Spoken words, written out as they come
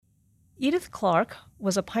Edith Clarke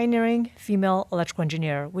was a pioneering female electrical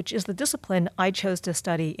engineer, which is the discipline I chose to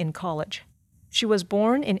study in college. She was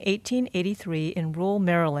born in 1883 in rural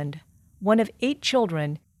Maryland, one of 8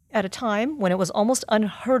 children, at a time when it was almost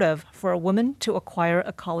unheard of for a woman to acquire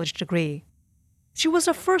a college degree. She was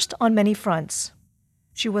a first on many fronts.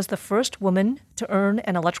 She was the first woman to earn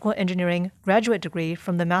an electrical engineering graduate degree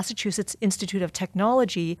from the Massachusetts Institute of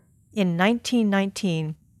Technology in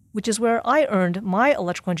 1919, which is where I earned my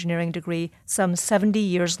electrical engineering degree some 70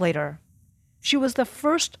 years later. She was the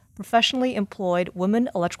first professionally employed woman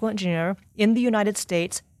electrical engineer in the United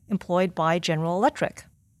States employed by General Electric.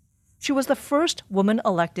 She was the first woman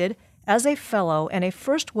elected as a fellow and a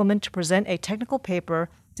first woman to present a technical paper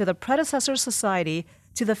to the predecessor society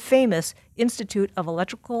to the famous Institute of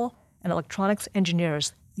Electrical and Electronics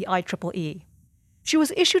Engineers, the IEEE. She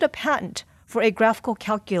was issued a patent for a graphical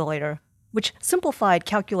calculator, which simplified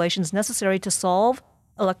calculations necessary to solve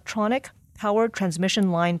electronic power transmission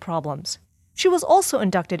line problems. She was also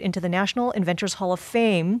inducted into the National Inventors Hall of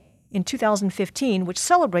Fame in 2015, which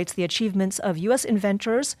celebrates the achievements of U.S.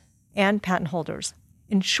 inventors and patent holders.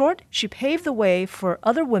 In short, she paved the way for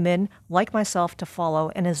other women like myself to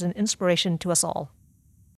follow and is an inspiration to us all.